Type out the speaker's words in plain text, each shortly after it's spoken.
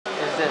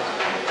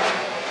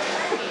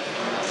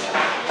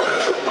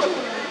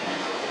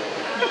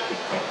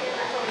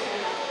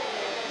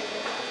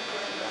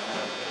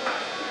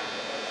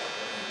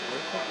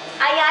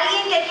¿Hay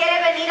alguien que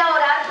quiere venir a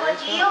orar por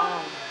Gio?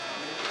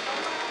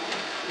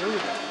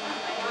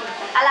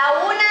 A la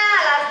 1,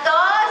 a las 2.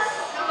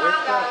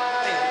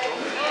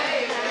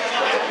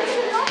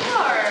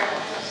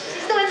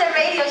 She's doing the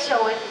radio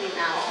show with me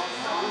now.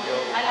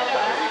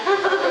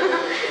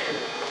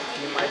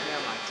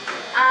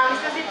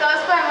 Si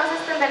todos podemos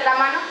extender la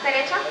mano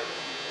derecha.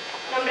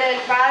 En nombre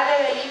del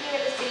Padre, del Hijo y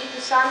del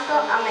Espíritu Santo.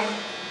 Amén.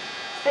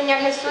 Señor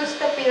Jesús,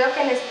 te pido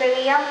que en este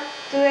día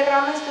tú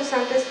derrames tu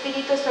Santo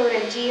Espíritu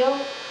sobre Gio.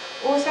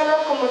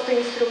 Úsalo como tu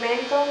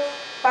instrumento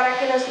para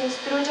que nos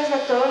instruyas a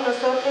todos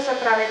nosotros a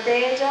través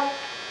de ella,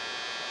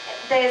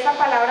 de esa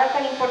palabra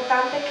tan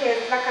importante que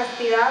es la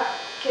castidad,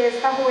 que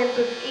esta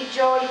juventud y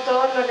yo y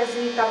todos lo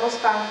necesitamos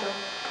tanto.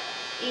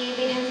 Y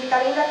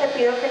Virgencita linda, te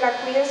pido que la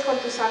cuides con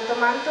tu santo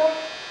manto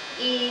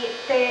y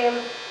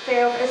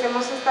te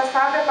ofrecemos esta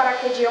salve para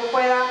que yo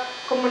pueda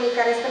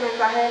comunicar este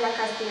mensaje de la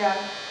castidad.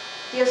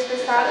 Dios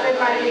te salve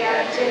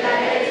María, llena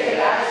eres de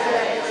gracia,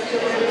 el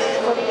Señor es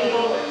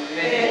contigo,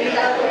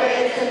 bendita tú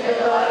eres entre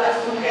todas las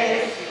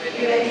mujeres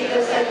y bendito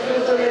es el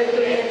fruto de tu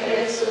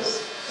vientre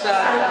Jesús.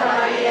 Santa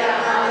María,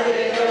 Madre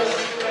de Dios,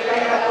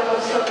 ruega por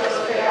nosotros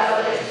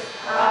pecadores,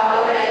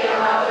 ahora y en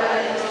la hora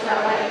de nuestra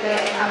muerte.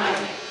 Amén.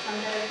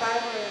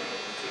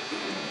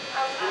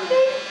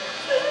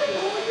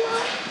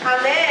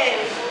 Amen.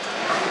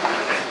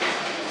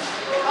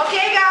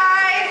 Okay,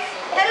 guys.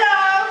 Hello.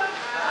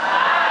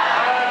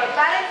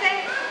 Párense.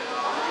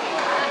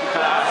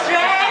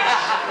 Stretch.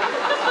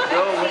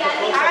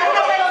 Hagan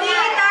una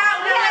vueltita,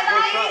 una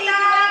vueltita.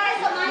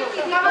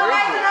 Come on,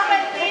 guys, una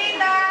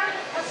vueltita.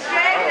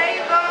 Stretch. There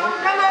you go.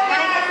 Come on,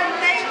 guys.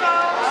 There you go.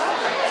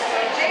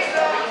 There you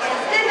go.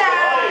 Sit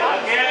down.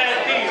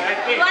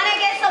 You want to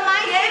get some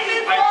ice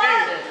cream?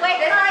 Wait,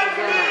 There's ice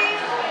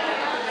cream.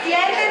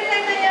 Siéntense,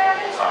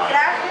 señores.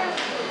 Gracias.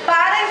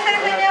 Párense,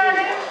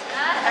 señores.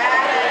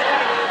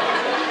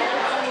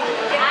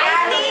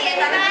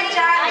 Están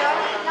escuchando.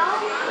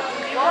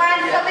 You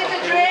want something to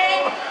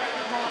drink?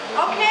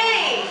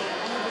 Okay.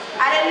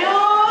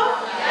 Hallelujah.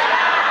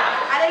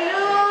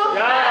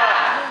 Hallelujah.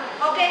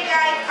 Okay,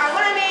 guys, I'm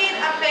going to need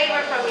a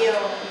favor from you.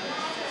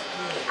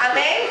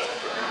 Amén.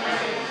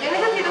 Yo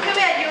necesito que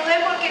me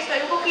ayuden porque estoy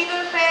un poquito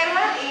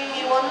enferma y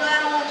mi voz no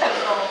da mucho.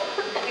 So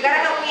you gotta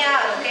help me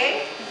out,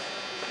 okay?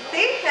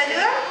 ¿Sí? ¿Me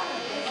ayudan?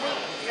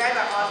 You guys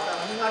are awesome.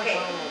 Okay.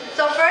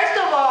 So first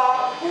of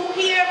all, who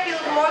here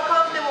feels more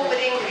comfortable with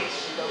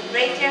English?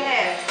 Raise your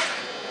hand.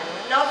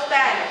 No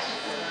Spanish.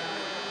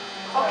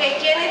 Okay,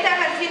 ¿quiénes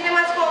se sienten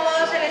más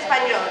cómodos en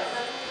español?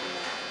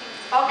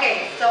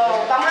 Okay, so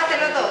vamos a hacer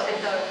los dos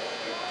entonces.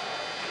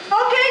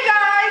 Okay,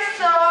 guys,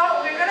 so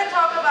we're going to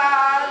talk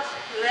about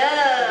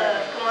love.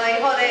 Como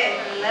dijo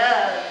de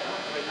love.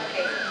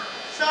 Okay.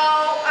 So,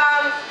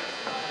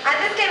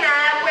 antes que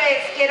nada,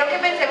 pues quiero que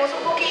pensemos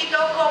un poquito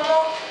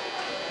como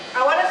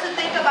I want us to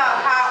think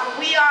about how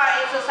we are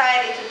in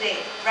society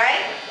today,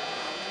 right?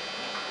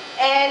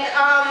 And,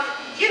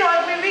 you know,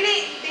 if we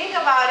really think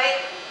about it,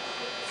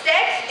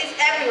 sex is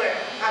everywhere.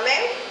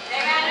 Amen?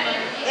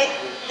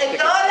 En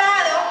todo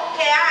lado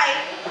que hay,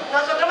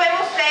 nosotros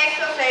vemos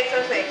sexo.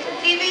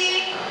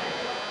 TV,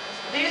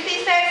 do you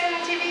see sex in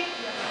TV?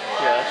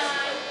 Yes.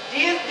 Do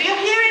you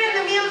hear it in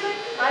the music?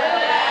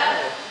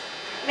 Yes.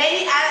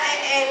 Maybe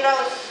en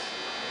los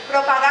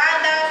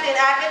propagandas, in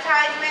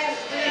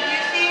advertisements, do you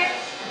see it?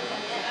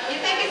 You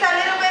think it's a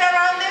little bit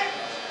around there?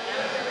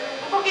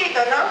 Un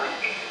poquito, ¿no?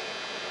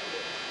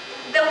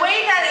 The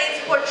way that it's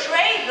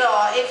portrayed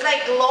though, it's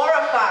like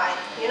glorified,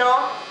 you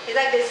know? It's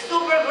like this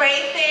super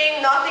great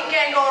thing, nothing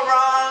can go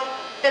wrong.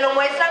 Te lo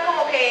muestran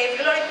como que es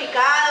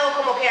glorificado,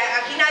 como que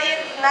aquí nadie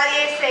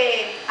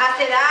se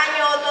hace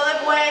daño, todo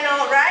es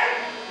bueno,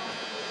 right?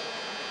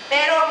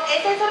 Pero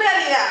esa es su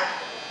realidad.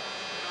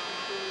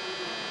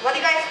 What do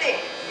you guys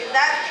think? Is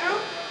that true?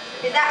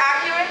 Is that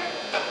accurate?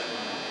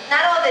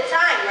 Not all the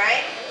time,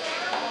 right?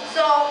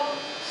 So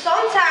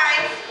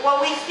sometimes what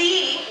we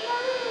see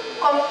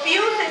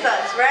confuses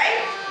us,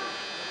 right?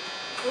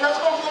 Nos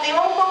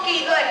confundimos un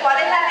poquito de cuál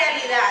es la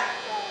realidad.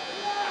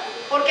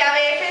 Porque a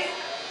veces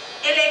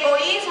el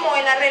egoísmo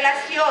en las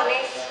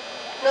relaciones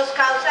nos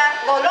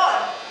causa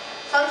dolor.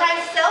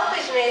 Sometimes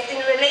selfishness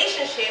in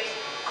relationships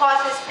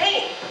causes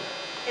pain.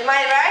 Am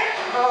I right?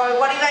 Or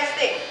what do you guys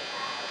think?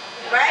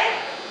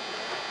 Right?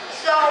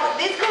 So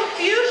this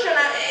confusion,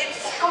 it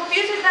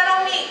confuses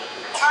not only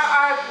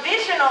our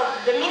vision of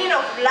the meaning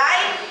of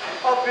life,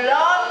 of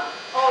love,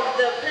 of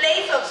the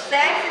place of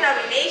sex in a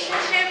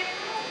relationship.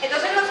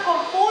 Entonces nos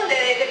confunde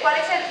de cuál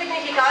es el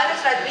significado de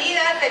nuestras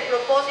vidas, del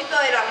propósito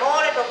del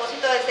amor, el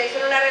propósito del sexo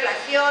en una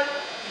relación.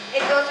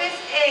 Entonces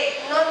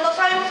no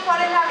sabemos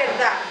cuál es la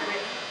verdad.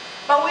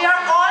 But we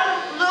are all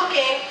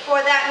looking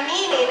for that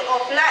meaning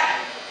of life.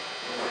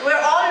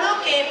 We're all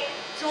looking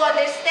to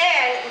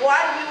understand what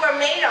we were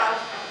made of,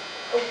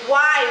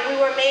 why we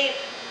were made,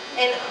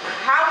 and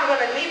how we're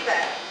going to live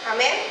that.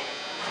 Amen?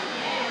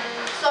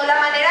 So, la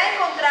manera de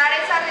encontrar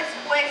esa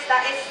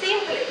respuesta es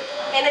simple,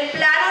 en el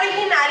plan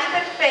original y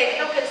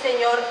perfecto que el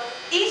Señor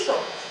hizo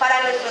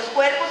para nuestros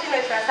cuerpos y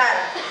nuestras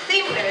almas.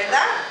 Simple,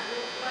 ¿verdad?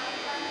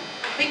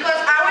 Because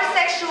our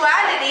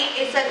sexuality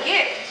is a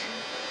gift.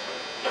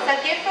 It's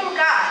a gift from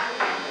God.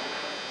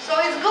 So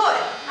it's good.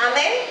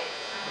 Amen?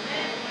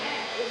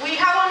 If we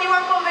have only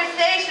one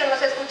conversation, nos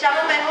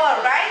escuchamos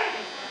mejor, right?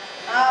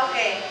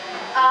 Okay.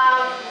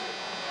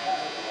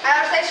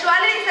 Our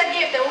sexuality is a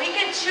gift and we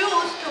can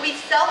choose to be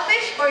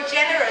selfish or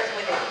generous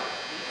with it.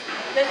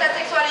 Nuestra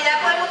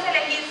sexualidad podemos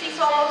elegir si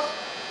somos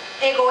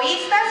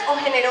egoístas o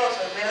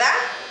generosos, ¿verdad?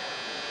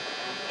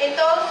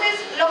 Entonces,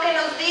 lo que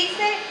nos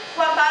dice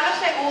Juan Pablo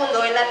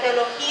II en la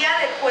teología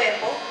del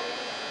cuerpo,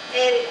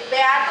 el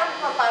beato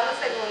Juan Pablo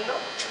II,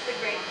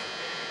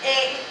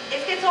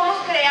 es que somos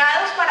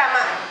creados para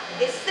amar.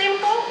 It's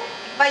simple,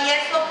 but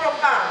yet so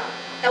profound,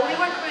 that we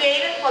were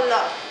created for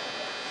love.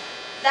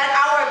 That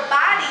our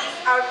bodies,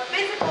 our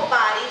physical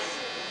bodies,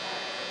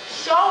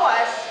 show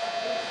us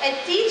and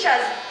teach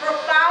us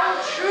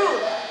profound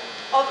truth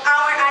of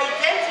our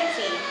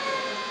identity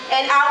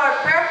and our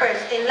purpose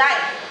in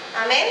life.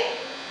 Amen?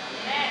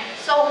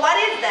 So what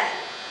is that?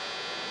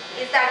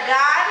 Is that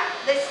God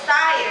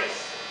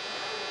desires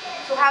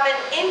to have an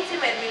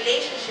intimate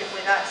relationship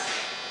with us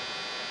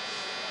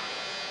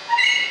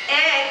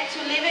and to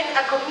live in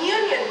a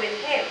communion with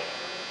Him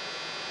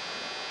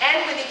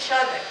and with each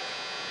other.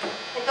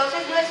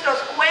 Entonces nuestros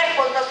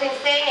cuerpos nos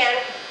enseñan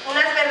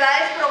unas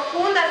verdades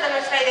profundas de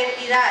nuestra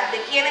identidad,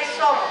 de quiénes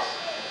somos,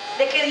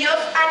 de que Dios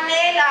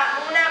anhela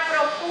una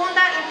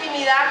profunda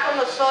intimidad con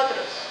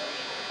nosotros,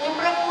 un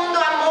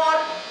profundo amor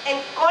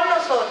con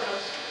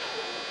nosotros,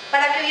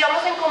 para que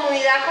vivamos en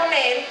comunidad con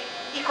Él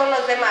y con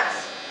los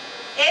demás.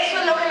 Eso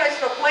es lo que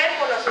nuestro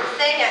cuerpo nos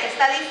enseña,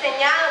 está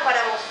diseñado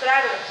para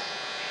mostrarnos,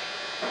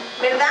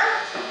 ¿verdad?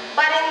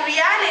 But in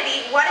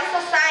reality, what is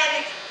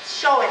society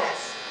showing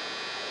us?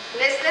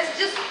 Let's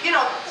just,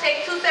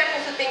 take 2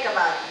 seconds to think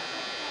about it.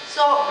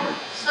 So,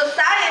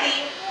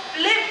 society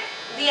flipped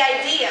the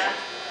idea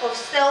of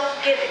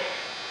self-giving.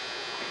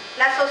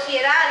 La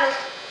sociedad nos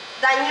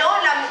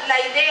dañó la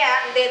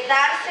idea de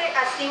darse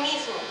a sí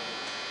mismo.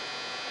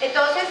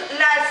 Entonces,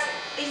 las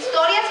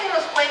historias que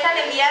nos cuentan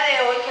el día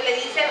de hoy, que le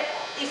dicen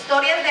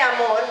historias de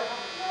amor,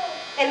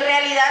 en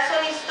realidad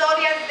son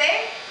historias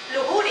de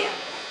lujuria.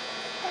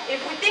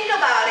 If we think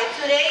about it,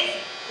 today's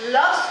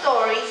love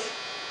stories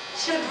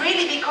should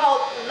really be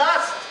called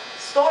lust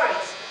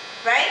stories,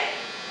 right?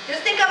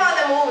 Just think about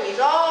the movies.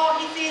 Oh,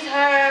 he sees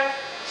her,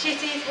 she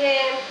sees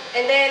him,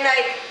 and then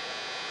like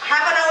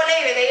half an hour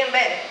later they in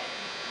bed.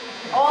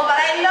 Oh, but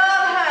I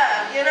love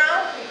her,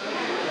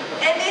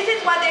 And this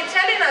is what they're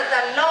telling us,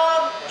 that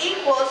love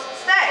equals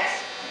sex.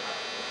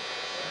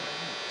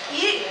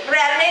 Y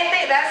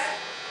realmente that's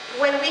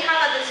when we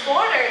have a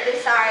disordered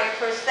desire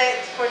for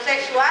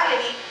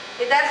sexuality,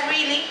 that's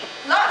really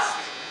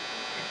lust.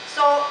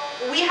 So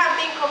we have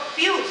been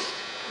confused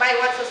by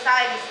what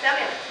society is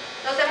telling us.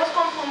 Nos hemos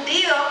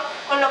confundido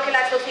con lo que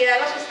la sociedad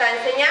nos está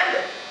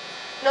enseñando.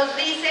 Nos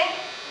dice,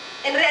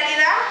 en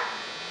realidad,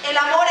 el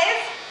amor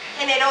es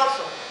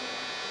generoso.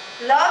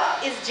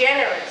 Love is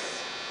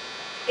generous.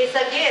 It's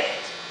a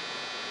gift.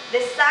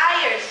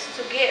 Desires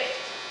to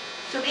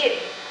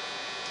give.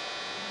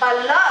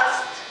 But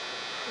lust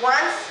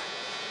wants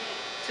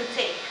to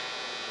take,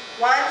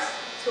 wants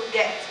to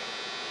get.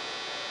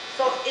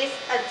 So it's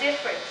a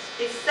difference.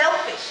 It's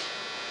selfish.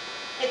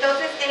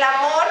 Entonces el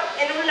amor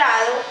en un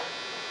lado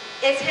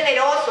es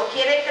generoso,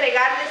 quiere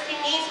entregar de sí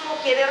mismo,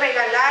 quiere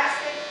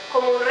regalarse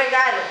como un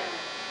regalo.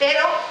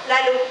 Pero la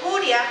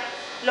lujuria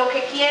lo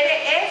que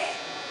quiere es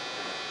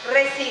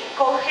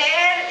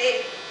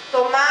coger,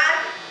 tomar,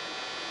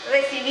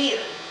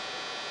 recibir.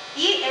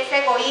 Y es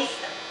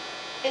egoísta.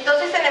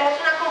 Entonces tenemos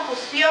una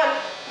confusión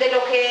de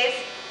lo que es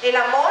el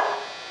amor,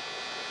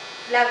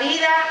 la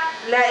vida,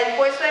 el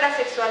puesto de la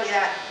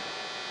sexualidad.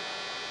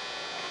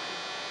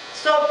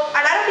 So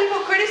a lot of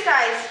people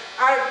criticize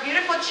our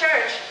beautiful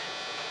church,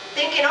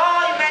 thinking,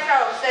 oh, you guys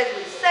are obsessed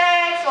with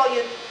sex, all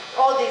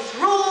these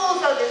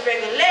rules, all these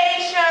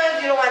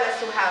regulations, you don't want us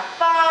to have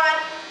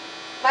fun.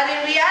 But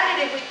in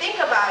reality, if we think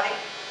about it,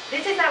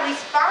 this is a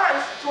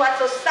response to a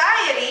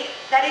society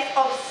that is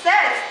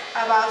obsessed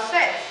about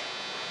sex.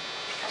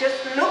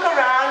 Just look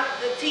around,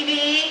 the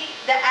TV,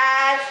 the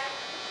ads,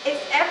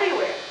 it's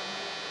everywhere.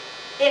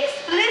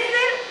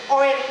 Explicit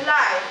or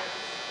implied,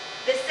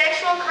 the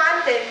sexual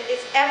content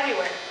is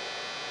everywhere.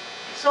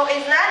 So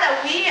it's not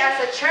that we as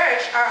a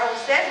church are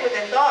obsessed with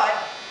the thought,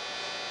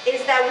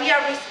 it's that we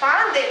are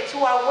responding to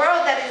a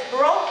world that is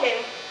broken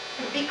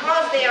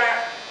because they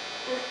are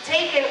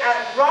taking a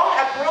wrong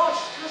approach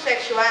to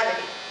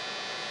sexuality.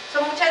 So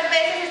muchas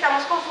veces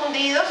estamos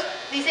confundidos,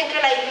 dicen que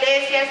la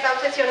iglesia está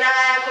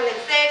obsesionada con el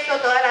sexo,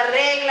 todas las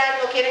reglas,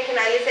 no quieren que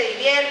nadie se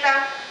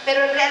divierta,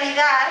 pero en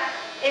realidad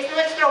es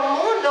nuestro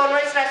mundo,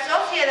 nuestra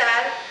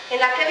sociedad en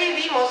la que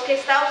vivimos que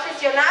está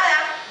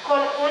obsesionada con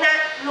una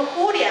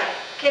lujuria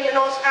que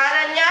nos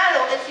ha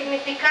dañado el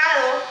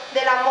significado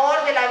del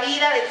amor, de la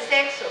vida, del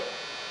sexo.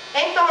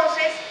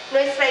 Entonces,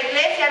 nuestra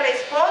iglesia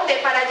responde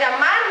para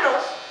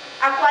llamarnos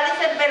a cuál es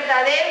el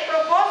verdadero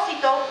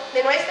propósito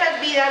de nuestras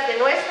vidas, de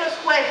nuestros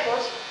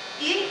cuerpos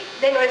y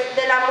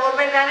del amor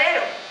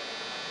verdadero.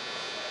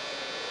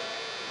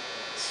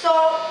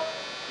 So,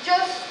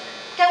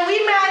 can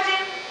we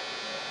imagine,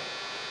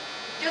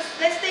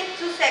 let's take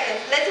 2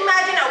 seconds. Let's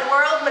imagine a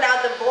world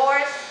without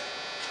divorce,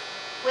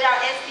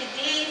 without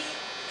STDs,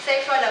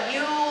 sexual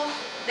abuse,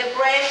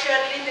 depression,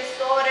 eating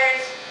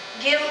disorders,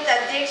 guilt,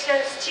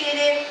 addictions,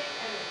 cheating.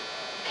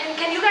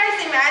 Can you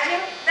guys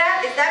imagine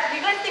that? Do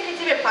you guys think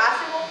it's even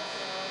possible?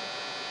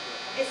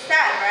 It's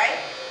sad, right?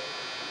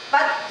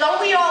 But don't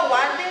we all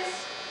want this?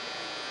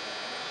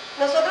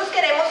 Nosotros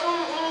queremos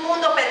un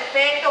mundo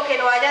perfecto, que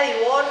no haya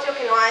divorcio,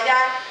 que no haya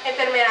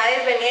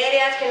enfermedades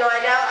venéreas, que no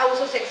haya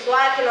abuso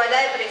sexual, que no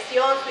haya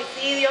depresión,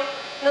 suicidio.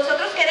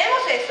 Nosotros queremos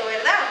eso,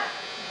 ¿verdad?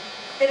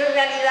 Pero en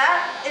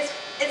realidad,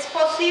 ¿es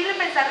posible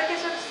pensar de que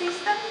eso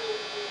exista?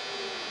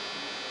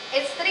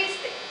 Es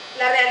triste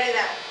la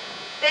realidad,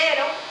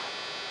 pero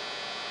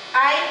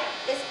hay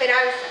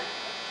esperanza.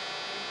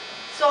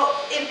 So,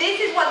 if this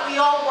is what we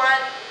all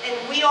want, and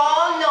we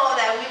all know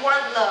that we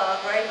want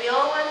love, right? We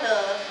all want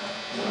love.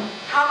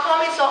 How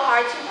come it's so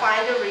hard to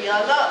find the real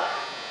love?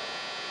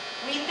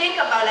 We think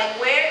about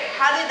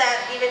how did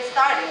that even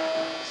start?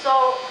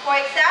 So, for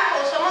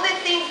example, some of the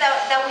things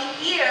that we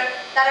hear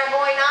that are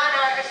going on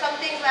are some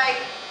things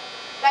like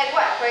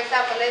what? For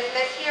example,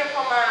 let's hear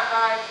from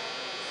our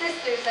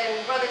sisters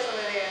and brothers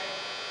over there.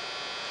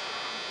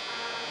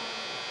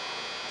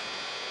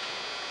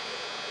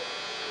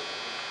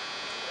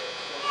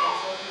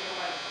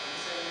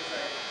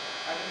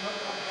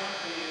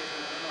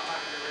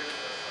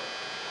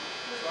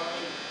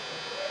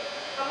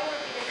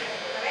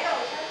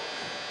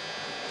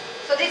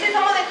 So this is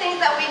some of the things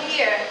that we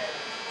hear.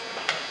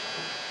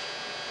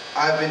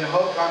 I've been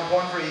hooked on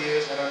porn for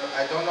years and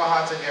I don't know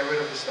how to get rid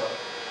of the stuff.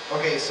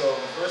 Okay, so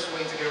the first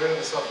way to get rid of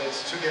the stuff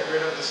is to get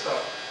rid of the stuff.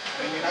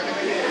 I mean, you're not going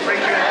to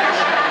break your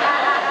addiction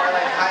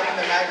by hiding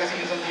the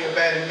magazines under your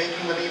bed and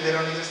making believe they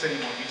don't exist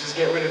anymore. You just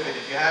get rid of it.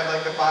 If you have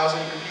the files on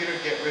your computer,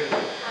 get rid of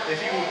it.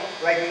 If you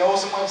know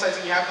some websites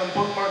and you have them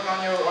bookmarked on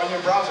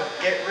your browser,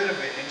 get rid of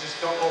it and just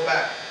don't go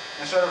back.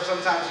 And sort of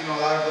sometimes, a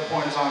lot of the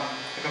porn is on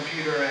the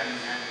computer and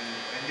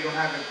you don't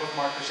have it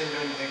bookmarked or saved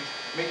or anything.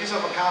 Make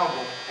yourself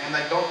accountable and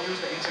don't use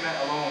the internet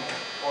alone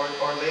or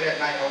late at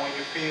night or when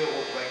you feel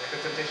like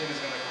the temptation is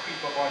going to creep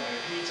up on you.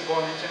 If you need to go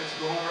on the internet to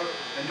do homework,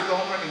 then do the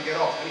homework and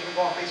get off. And even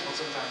go on Facebook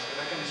sometimes because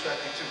that can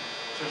distract you too.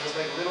 So just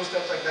little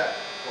steps like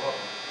that will help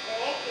you.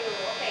 Thank you.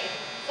 Okay.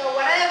 So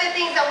what are the other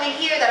things that we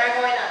hear that are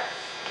going on?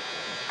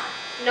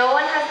 No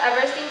one has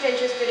ever seemed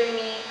interested in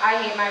me.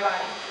 I hate my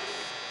body.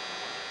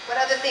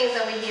 What other things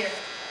that we hear?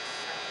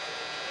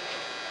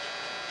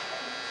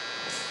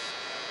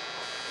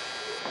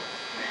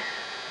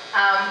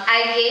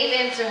 I gave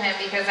in to him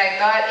because I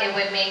thought it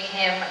would make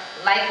him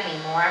like me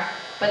more,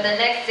 but the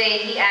next day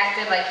he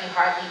acted like he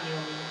hardly knew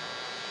me.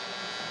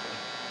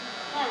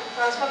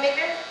 Sounds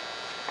familiar?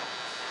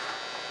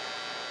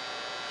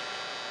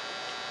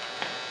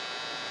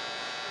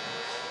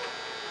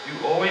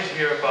 You always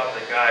hear about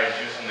the guys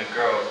using the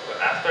girls, but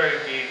after I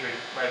gave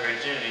my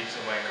virginity to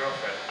my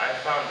girlfriend, I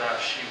found out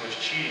she was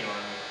cheating on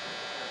me.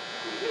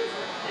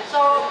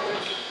 So,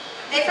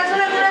 estas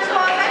son algunas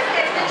cosas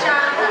que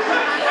escuchamos.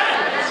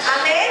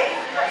 Amén.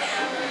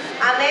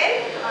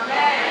 Amén.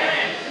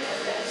 Amén.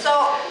 So,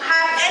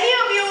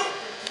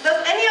 does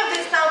any of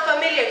this sound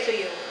familiar to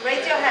you?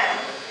 Raise your hand.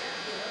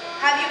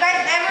 Have you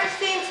guys ever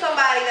seen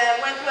somebody that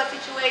went through a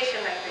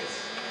situation like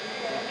this?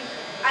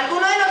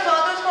 Algunos de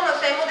nosotros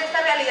conocemos de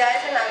estas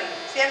realidades en la vida,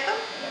 ¿cierto?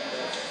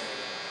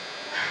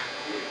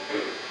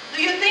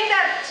 Do you think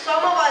that some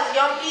of us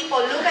young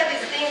people look at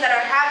these things that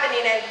are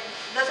happening and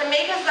does it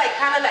make us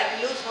kind of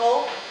lose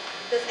hope?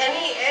 Does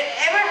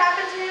ever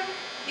happen to you?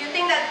 Do you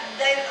think that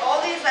there's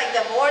all these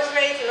divorce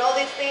rates and all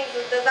these things,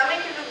 does that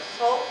make you lose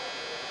hope?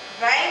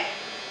 Right?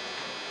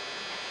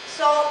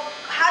 So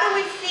how do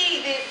we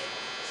see this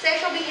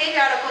sexual behavior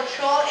out of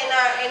control in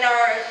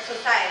our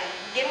society?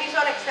 Give me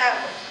some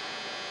examples.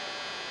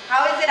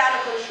 How is it out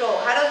of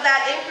control? How does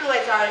that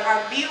influence our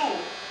view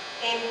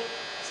in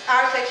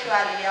our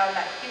sexuality, our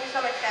life? Give me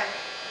some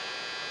examples.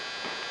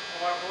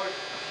 More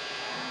abortion.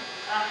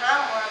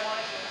 More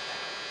abortion.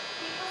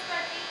 People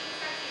start thinking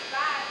sex is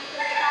bad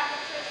because the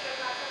Catholic Church does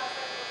not tell us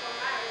sex before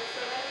marriage.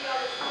 So then we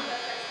always assume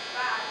that sex is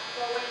bad.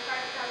 But when you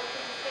practice how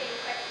Christians say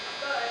sex is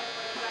good,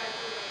 what you gotta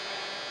do is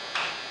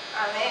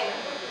Amén.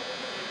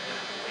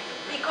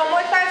 Y cómo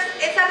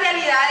esas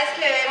realidades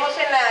que vemos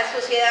en la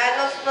sociedad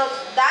nos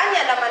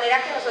dañan la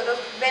manera que nosotros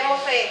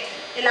vemos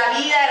la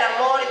vida, el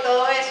amor y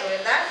todo eso,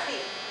 ¿verdad? Sí.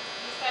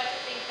 You start to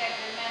think that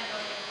the men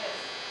don't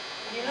exist.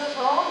 You lose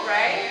hope,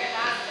 right? You're an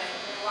object,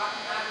 you're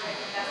walking object,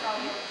 and that's all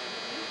you do.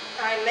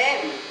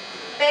 Amén.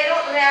 Pero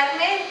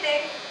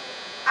realmente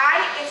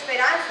hay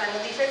esperanza,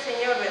 nos dice el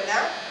Señor,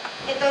 ¿verdad?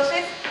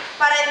 Entonces,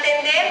 para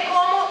entender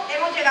cómo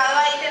hemos llegado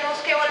ahí, tenemos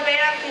que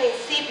volver al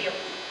principio.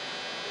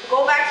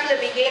 Go back to the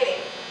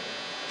beginning.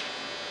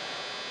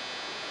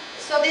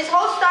 So this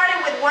whole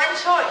started with one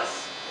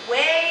choice.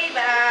 way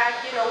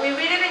back, we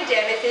read it in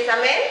Genesis,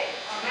 amen?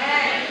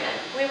 Amen.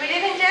 We read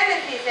it in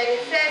Genesis, and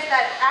it says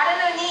that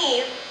Adam and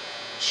Eve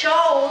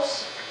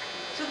chose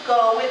to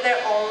go with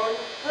their own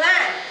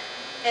plan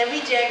and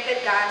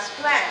rejected God's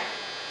plan.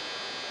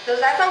 Does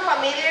that sound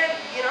familiar,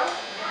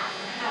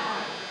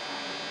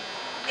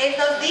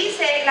 Nos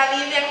dice la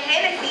Biblia en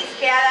Génesis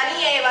que Adán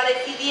y Eva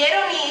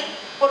decidieron ir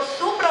por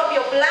su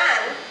propio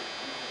plan,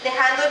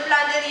 dejando el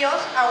plan de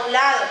Dios a un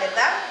lado,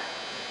 ¿verdad?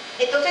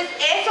 Entonces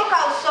eso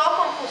causó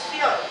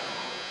confusión.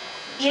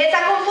 Y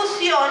esa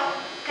confusión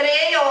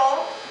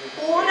creó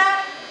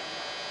una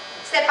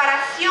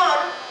separación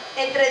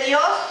entre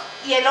Dios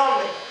y el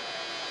hombre.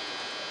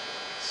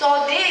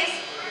 So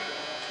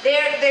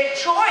their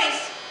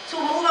choice to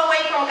move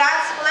away from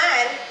God's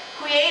plan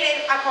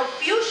created a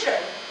confusion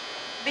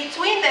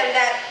between them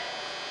that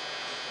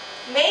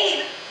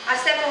made a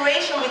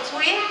separation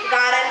between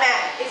God and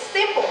man. It's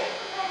simple.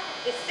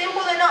 It's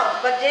simple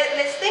enough, but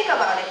let's think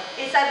about it.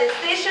 It's a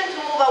decision to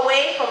move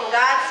away from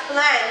God's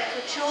plan to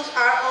choose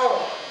our own.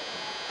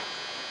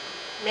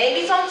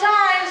 Maybe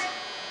sometimes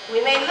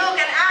we may look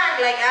and act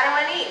like Adam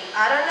and Eve.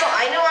 I don't know.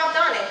 I know I've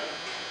done it.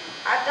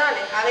 I've done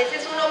it. A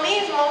veces uno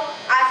mismo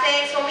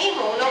hace eso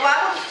mismo. Uno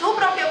va por su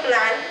propio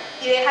plan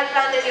y deja el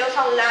plan de Dios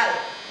a un lado,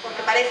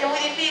 porque parece muy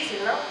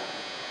difícil, ¿no?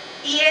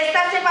 Y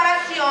esta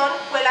separación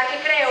fue la que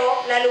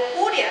creó la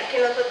lujuria que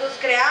nosotros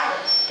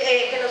creamos,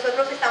 que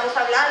nosotros estamos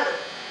hablando.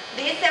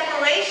 This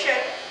separation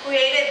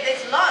created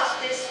this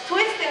lust, this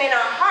twisting in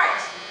our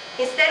hearts.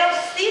 Instead of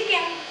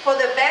seeking for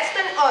the best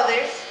in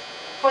others,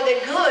 for the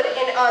good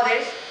in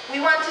others, we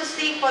want to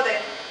seek for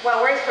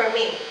what works for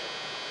me.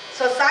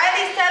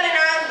 Society is telling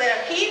us the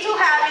key to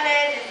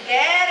happiness is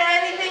get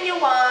anything you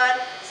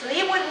want,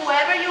 sleep with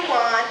whoever you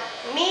want,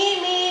 me,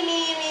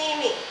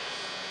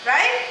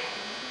 right?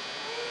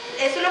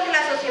 Eso es lo que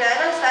la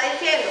sociedad nos está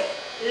diciendo.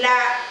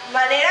 La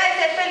manera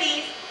de ser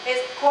feliz es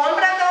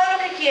compra todo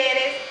lo que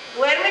quieres,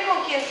 duerme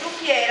con quien tú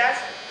quieras,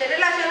 ten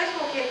relaciones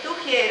con quien tú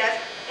quieras,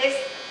 es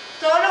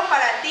solo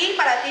para ti,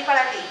 para ti,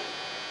 para ti.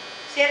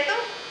 ¿Cierto?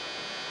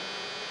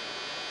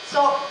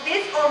 So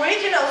this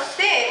original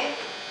sin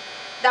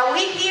that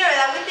we hear,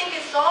 that we think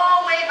is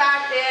all way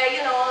back there,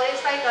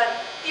 it's like a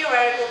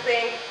theoretical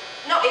thing.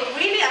 No, it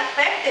really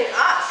affected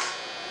us.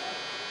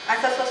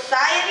 As a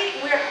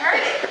society, we're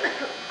hurting.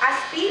 As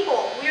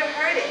people, we're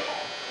hurting.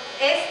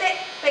 Este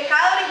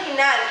pecado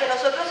original que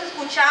nosotros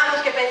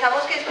escuchamos, que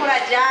pensamos que es por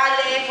allá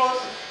lejos,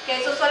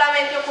 que eso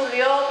solamente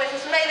ocurrió, pues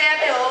es una idea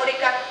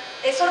teórica.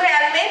 Eso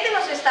realmente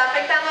nos está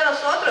afectando a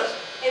nosotros.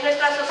 En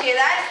nuestra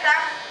sociedad está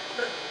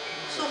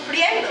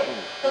sufriendo.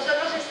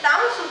 Nosotros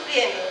estamos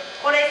sufriendo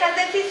por esas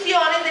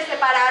decisiones de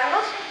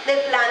separarnos del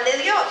plan de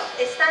Dios.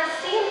 Es tan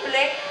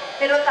simple,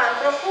 pero tan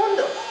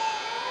profundo.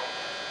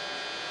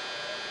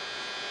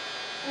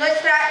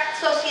 Nuestra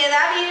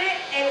sociedad vive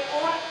en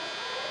un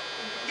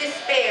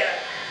despair.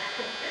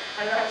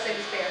 I don't know how to say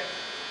despair.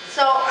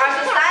 So our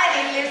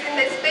society lives in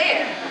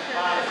despair.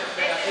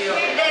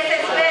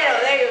 Desespero.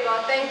 There you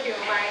go. Thank you,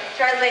 my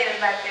translator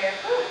back there.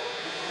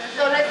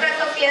 So nuestra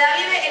sociedad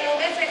vive en un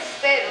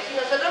desespero. Si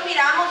nosotros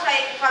miramos,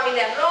 hay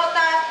familias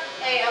rotas,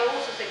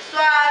 abuso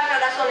sexual,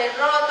 corazones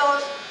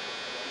rotos.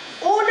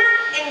 1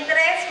 en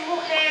 3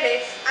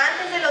 mujeres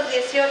antes de los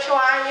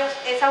 18 años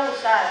es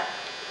abusada.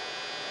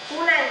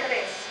 1 en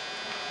 3.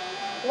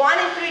 1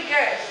 in 3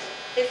 girls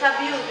is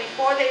abused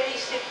before they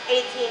reach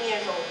 18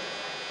 years old.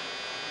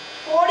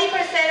 40%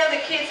 of the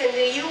kids in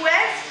the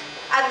U.S.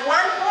 at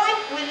one point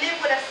will live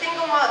with a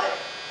single mother.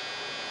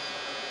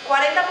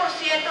 40%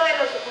 de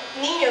los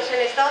niños en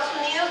Estados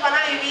Unidos van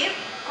a vivir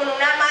con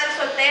una madre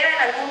soltera en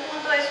algún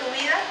punto de su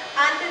vida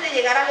antes de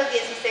llegar a los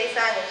 16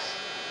 años.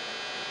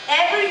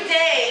 Every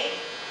day,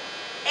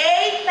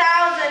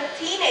 8,000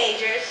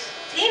 teenagers,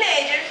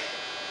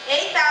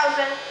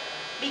 8,000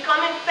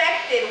 become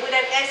infected with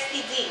an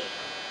STD.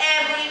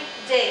 Every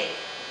day.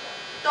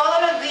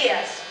 Todos los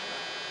días.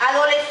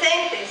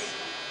 Adolescentes,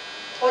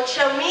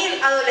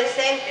 8,000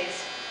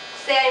 adolescentes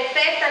se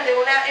infectan de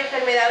una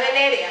enfermedad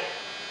venérea.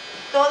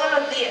 Todos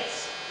los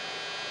días.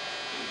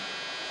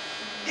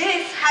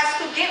 This has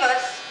to give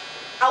us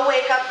a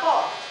wake-up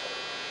call.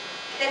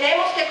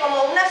 Tenemos que,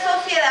 como una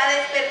sociedad,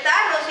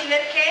 despertarnos y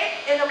ver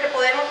qué es lo que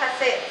podemos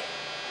hacer.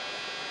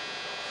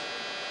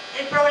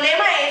 El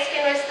problema es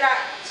que nuestra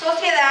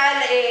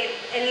sociedad,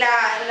 en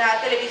la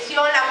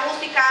televisión, la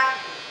música,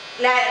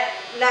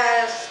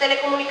 las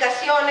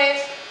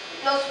telecomunicaciones,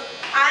 nos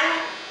han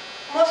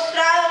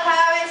mostrado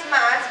cada vez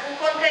más un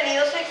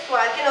contenido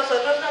sexual que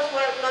nosotros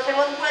nos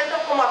hemos vuelto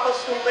como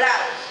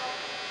acostumbrados.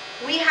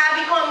 We have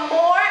become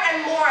more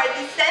and more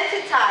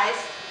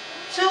desensitized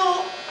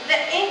to the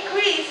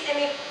increase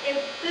in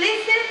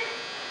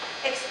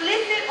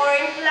explicit or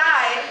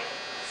implied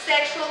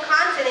sexual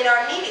content in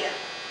our media.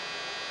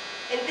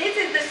 And this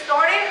is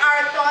distorting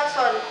our thoughts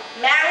on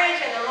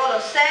marriage and the role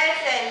of sex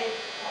and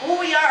who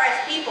we are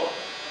as people.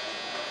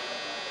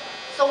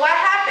 So what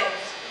happens?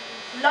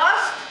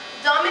 Lust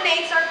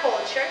dominates our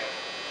culture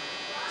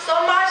so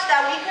much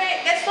that we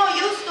get so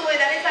used to it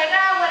that it's like,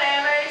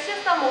 whatever, it's just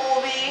just a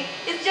movie.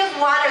 It's just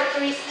 1 or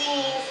 3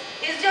 scenes.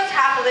 It's just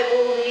half of the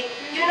movie.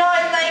 You know,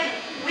 it's like,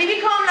 we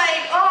become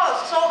like,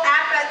 oh, so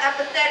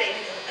apathetic.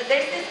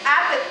 There's this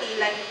apathy,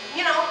 like,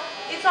 you know,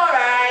 it's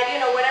alright, you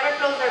know, whatever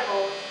floats their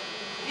boat.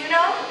 You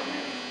know?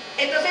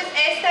 Entonces,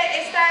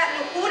 esta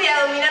lujuria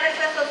domina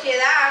nuestra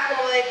sociedad,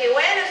 como de que,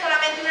 bueno, es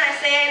solamente una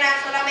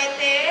escena,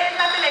 solamente es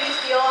la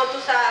televisión,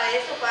 tú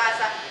sabes, eso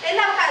pasa. Es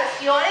las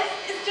canciones,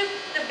 it's just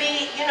the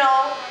beat, you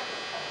know,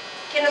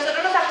 que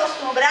nosotros nos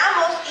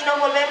acostumbramos y nos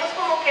volvemos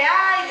como que,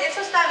 ay,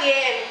 eso está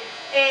bien.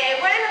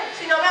 Bueno,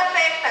 si no me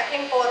afecta, ¿qué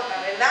importa,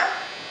 verdad?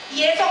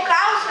 Y eso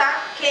causa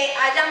que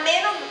haya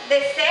menos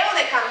deseo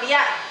de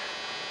cambiar.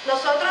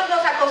 Nosotros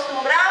nos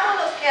acostumbramos,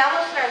 nos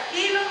quedamos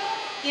tranquilos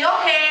y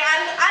ok,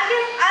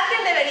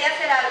 alguien debería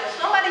hacer algo.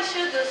 Somebody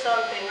should do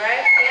something,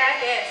 right? Yeah,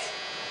 I guess.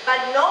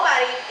 But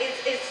nobody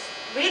is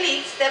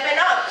really stepping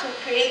up to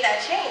create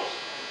that change.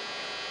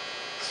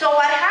 So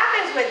what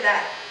happens with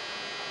that?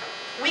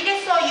 We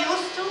get so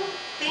used to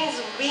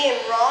things being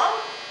wrong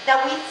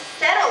that we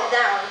settle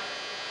down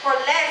for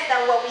less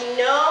than what we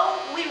know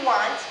we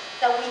want,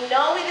 that we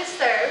know we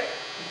deserve,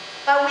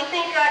 but we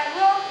think that,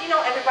 well, you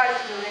know, everybody's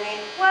doing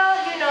it. Well,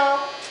 you know,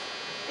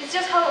 it's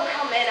just how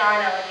men are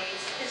nowadays.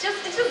 It's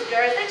just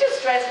girls, they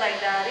just dress like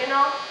that, you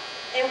know?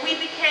 And we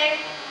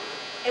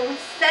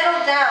settle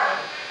down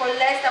for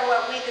less than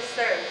what we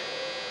deserve.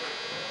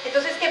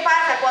 Entonces, ¿qué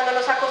pasa? Cuando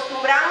nos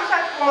acostumbramos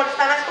a cómo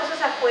están las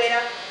cosas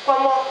afuera,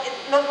 como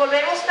nos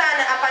volvemos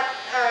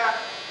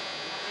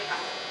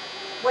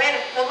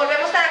nos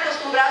volvemos tan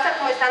acostumbrados a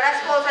cómo están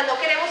las cosas, no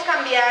queremos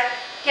cambiar,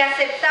 que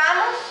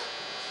aceptamos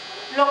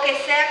lo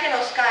que sea que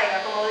nos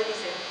caiga, como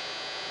dicen.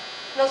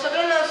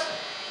 Nosotros nos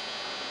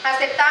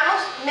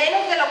aceptamos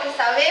menos de lo que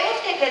sabemos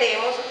que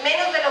queremos,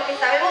 menos de lo que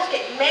sabemos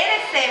que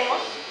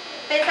merecemos,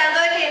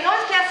 pensando de que no,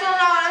 es que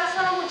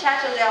son los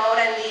muchachos de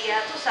ahora en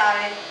día, tú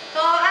sabes,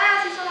 todo,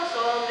 así son los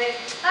hombres,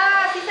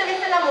 así se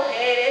visten las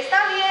mujeres,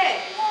 está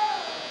bien.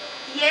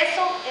 Y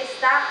eso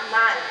está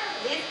mal.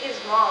 This is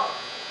wrong.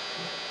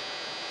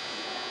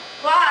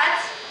 But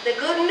the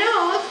good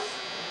news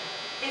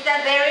is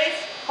that there is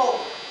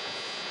hope.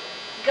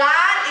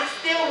 God is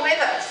still with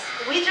us.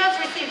 We just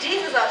received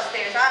Jesus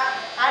upstairs.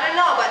 I don't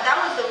know, but that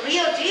was the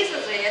real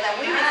Jesus here that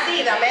we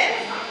received,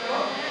 amen?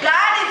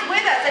 God is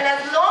with us, and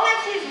as long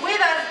as He's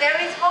with us,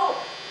 there is hope.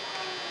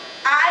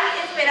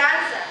 Hay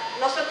esperanza.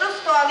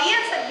 Nosotros todavía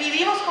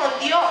vivimos con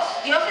Dios.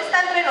 Dios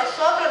está entre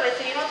nosotros,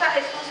 recibimos a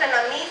Jesús en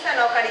la misa, en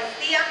la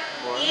Eucaristía,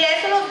 y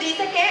eso nos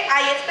dice que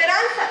hay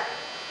esperanza.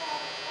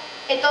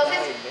 Entonces,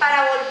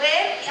 para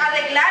volver a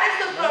arreglar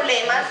estos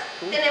problemas,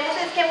 tenemos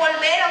que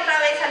volver otra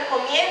vez al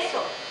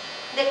comienzo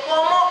de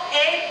cómo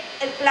es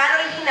el plan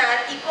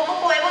original y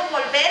cómo podemos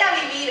volver a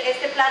vivir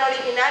este plan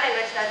original en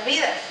nuestras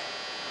vidas.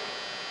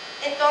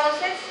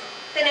 Entonces,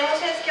 tenemos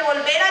que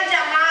volver al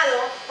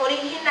llamado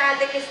original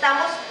de que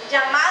estamos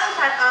llamados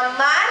a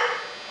amar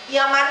y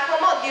amar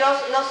como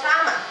Dios nos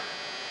ama.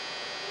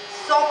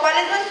 ¿Cuál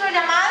es nuestro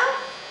llamado?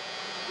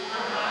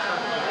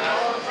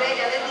 No sé,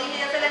 ya les dije,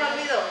 ya se les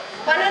olvidó.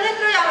 ¿Cuál es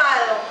nuestro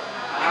llamado?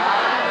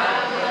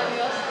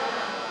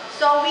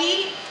 So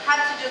we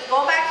have to just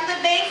go back to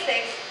the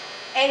basics,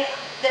 and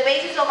the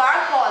basis of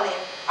our calling.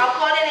 Our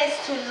calling is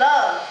to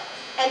love,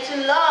 and to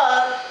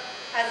love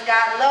as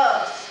God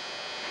loves.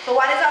 So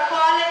what is our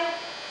calling?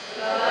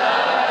 Oh,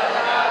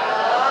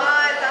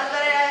 it sounds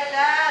better like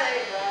that. There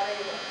you go.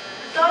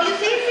 So you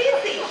see, it's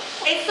easy.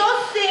 It's so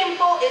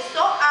simple, it's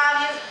so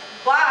obvious,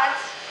 but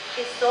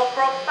it's so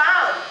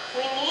profound.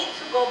 We need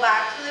to go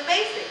back to the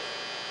basics.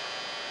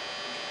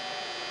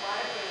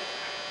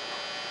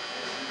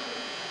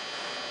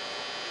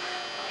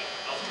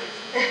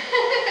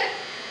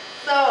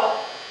 So,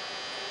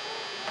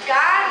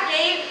 God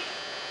gave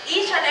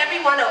each and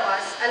every one of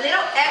us a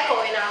little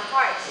echo in our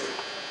hearts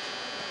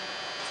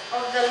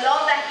of the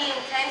love that He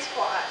intends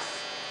for us.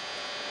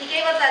 He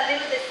gave us that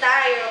little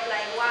desire of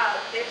like,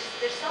 wow, there's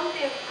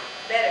something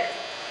better.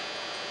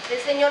 El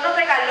Señor nos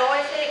regaló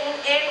un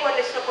eco en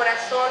nuestro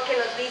corazón que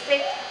nos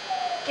dice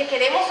que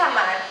queremos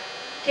amar,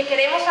 que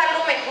queremos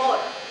algo mejor,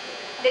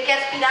 de que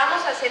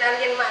aspiramos a ser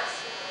alguien más.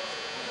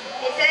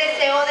 Ese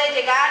deseo de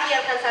llegar y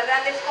alcanzar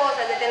grandes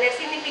cosas, de tener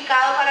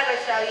significado para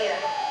nuestra vida.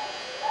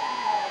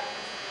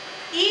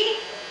 Y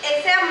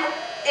ese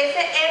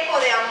eco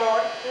de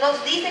amor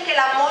nos dice que el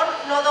amor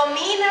no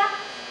domina,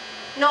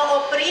 no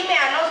oprime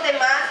a los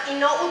demás y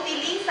no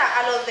utiliza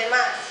a los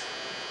demás.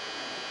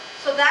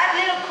 So that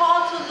little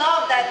call to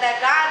love that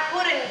God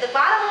put in the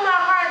bottom of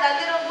our heart,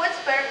 that little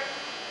whisper,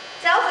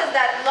 tells us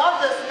that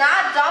love does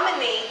not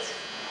dominate,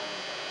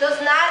 does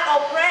not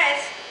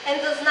oppress,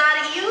 and does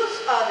not use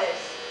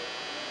others.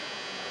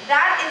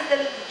 That is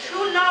the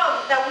true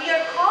love that we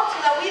are called to,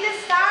 that we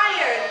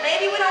desire.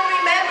 Maybe we don't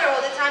remember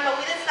all the time, but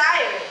we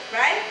desire it,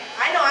 right?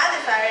 I know I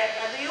desire it.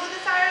 Do you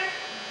desire it?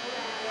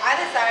 I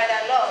desire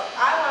that love.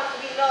 I want to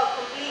be loved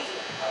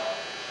completely.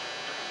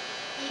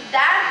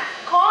 That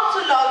call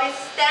to love is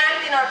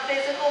stamped in our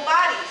physical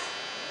bodies.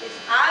 It's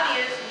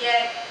obvious,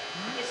 yet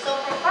it's so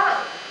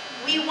profound.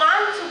 We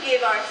want to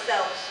give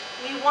ourselves.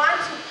 We want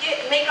to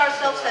make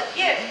ourselves a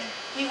gift.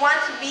 We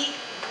want to be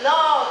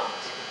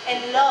loved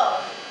and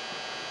loved.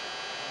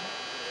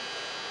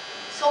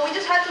 So we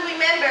just have to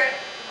remember,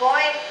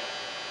 going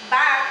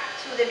back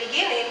to the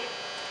beginning,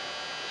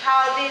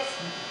 how this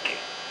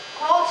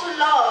call to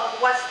love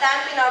was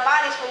stamped in our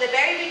bodies from the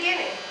very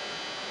beginning.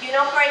 You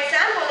know, for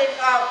example, if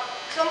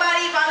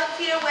somebody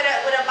volunteered with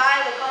a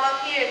Bible, come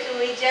up here to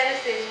read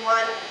Genesis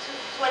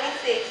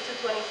 1:26 to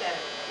 27.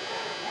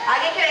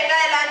 Alguien que venga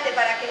adelante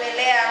para que me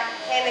lea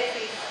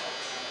Génesis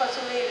con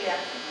su Biblia.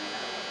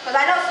 Because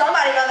I know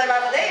somebody knows the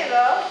Bible. There you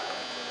go.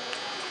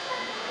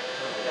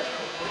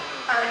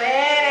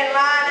 Amén,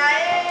 hermana.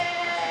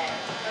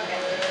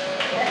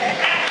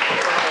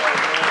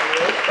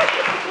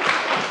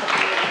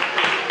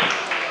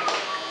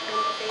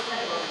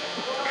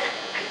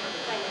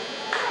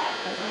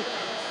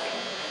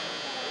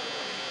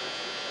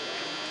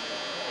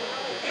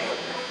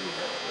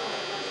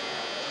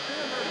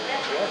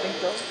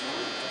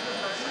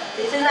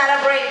 This is not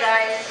a break,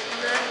 guys.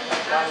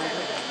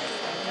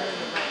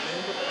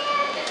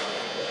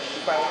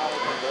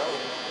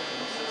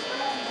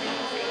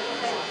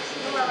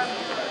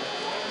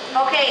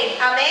 Ok,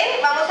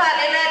 amén. Vamos a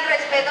darle el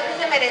respeto que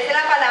se merece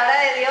la palabra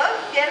de Dios,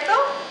 ¿cierto?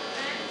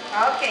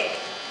 Ok.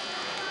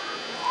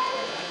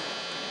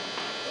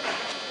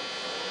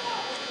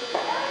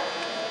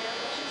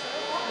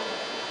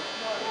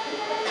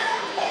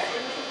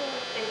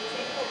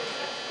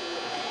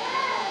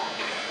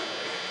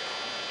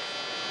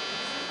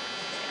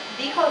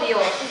 Dijo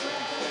Dios,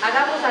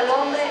 hagamos al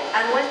hombre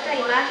a nuestra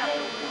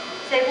imagen,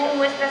 según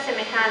nuestra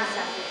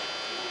semejanza,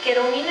 que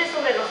domine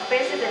sobre los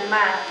peces del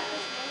mar,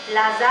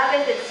 las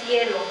aves del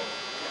cielo,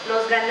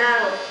 los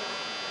ganados,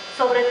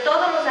 sobre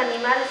todos los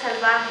animales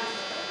salvajes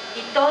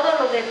y todos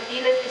los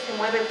reptiles que se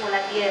mueven por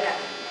la tierra.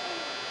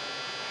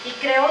 Y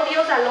creó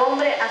Dios al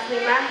hombre a su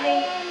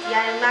imagen y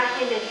a la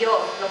imagen de Dios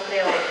lo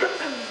creó.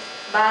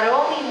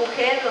 Varón y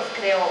mujer los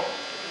creó.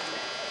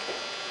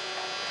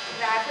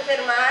 Gracias,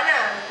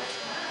 hermana.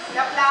 Un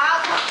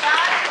aplauso,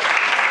 muchachos.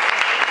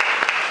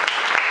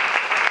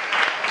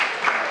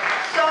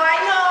 So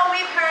I know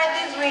we've heard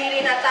this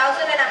reading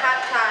 1,500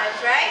 times,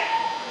 right?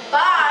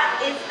 But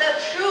it's the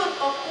truth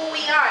of who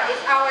we are.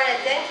 It's our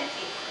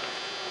identity.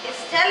 It's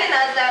telling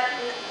us that,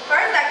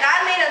 first, that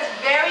God made us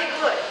very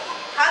good.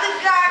 How does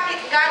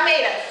God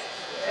made us?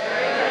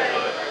 Very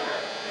good.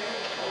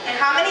 And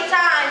how many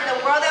times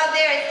the world out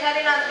there is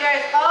telling us,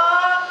 girls,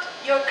 oh,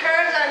 your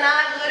curves are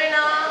not good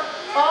enough.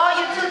 Oh,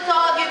 you're too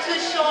tall, you're too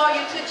short,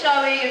 you're too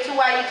chubby, you're too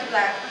white, you're too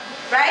black.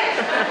 Right?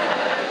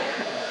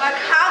 But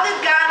how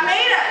did God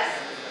made us?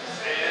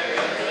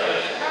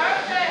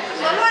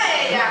 Solo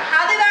ella.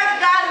 How did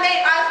God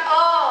make us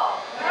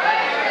all?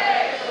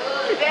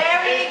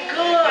 Very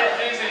good.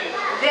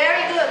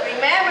 Very good.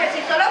 Remember,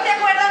 si solo se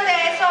acuerdan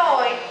de eso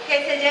hoy,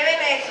 que se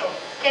lleven eso.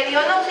 Que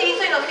Dios nos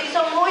hizo y nos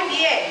hizo muy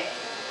bien.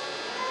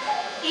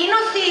 Y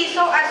nos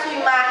hizo a su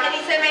imagen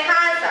y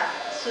semejanza.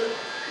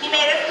 He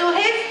made us to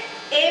His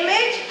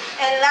image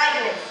and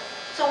likeness.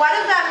 So what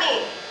does that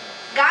mean?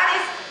 God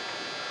is,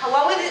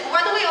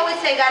 what do we always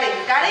say God is?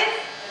 God is?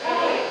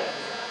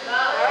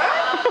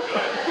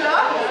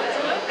 Love.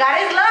 God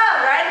is love,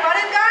 right? What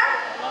is God?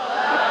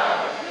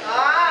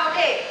 Love.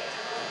 Okay.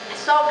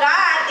 So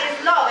God is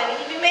love, and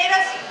He made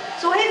us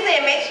to His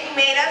image. He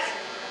made us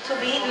to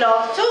be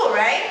loved too,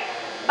 right?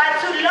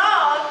 But to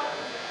love,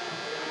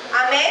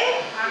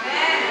 amen?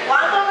 Amen.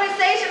 One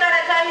conversation at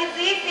a time is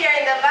easier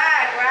in the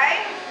back,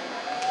 right?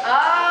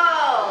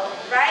 Oh,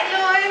 right,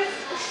 Louis?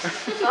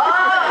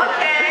 Oh,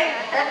 okay.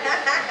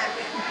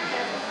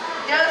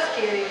 Just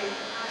kidding.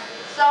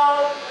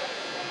 So,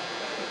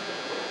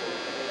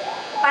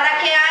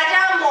 para que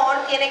haya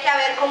amor, tiene que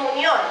haber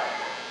comunión.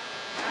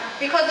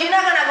 Because you're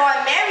not going to go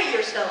and marry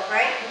yourself,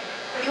 right?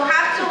 You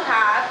have to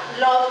have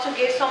love to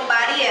give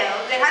somebody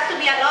else. There has to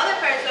be another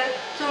person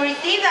to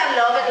receive that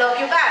love and love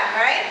you back,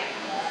 right?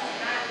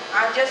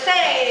 I'm just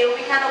saying, it would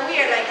be kind of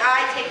weird, like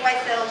I take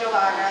myself,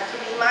 Giovanna, to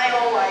be my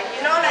own wife.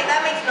 You know, like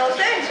that makes no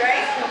sense,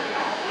 right?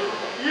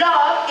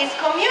 Love is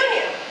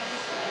communion.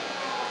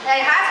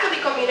 It has to be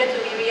communion to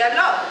be real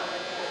love.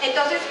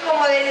 Entonces,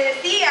 como les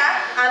decía,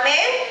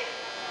 amén,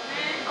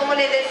 como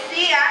les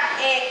decía,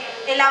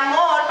 el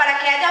amor, para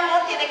que haya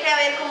amor tiene que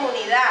haber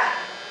comunidad.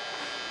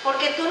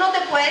 Porque tú no te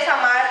puedes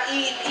amar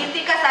y irte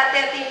y casarte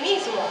a ti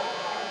mismo.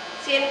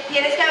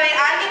 Tienes que haber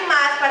alguien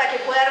más para que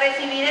pueda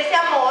recibir ese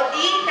amor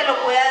y te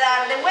lo pueda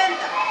dar de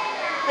vuelta.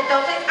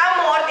 Entonces,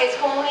 amor es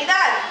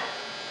comunidad.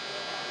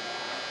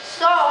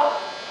 So,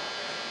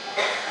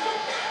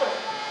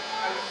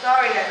 I'm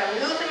sorry guys, I'm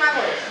losing my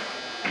voice.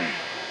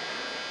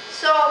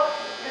 So,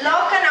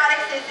 love cannot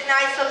exist in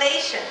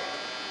isolation.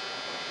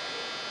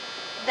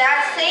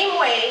 That same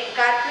way,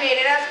 God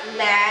created us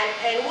man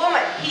and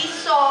woman. He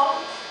saw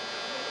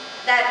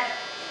that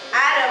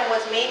Adam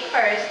was made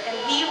first and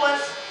he was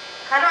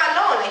kind of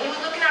alone. Like he was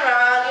looking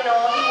around, you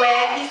know, he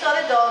went, he saw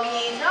the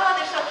doggies, oh,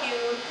 they're so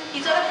cute. He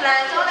saw the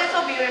plants, oh, they're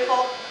so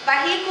beautiful.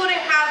 But he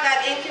couldn't have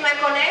that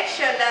intimate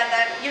connection,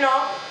 that you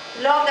know,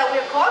 love that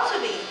we're called to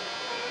be.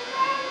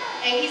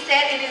 And he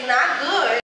said it is not good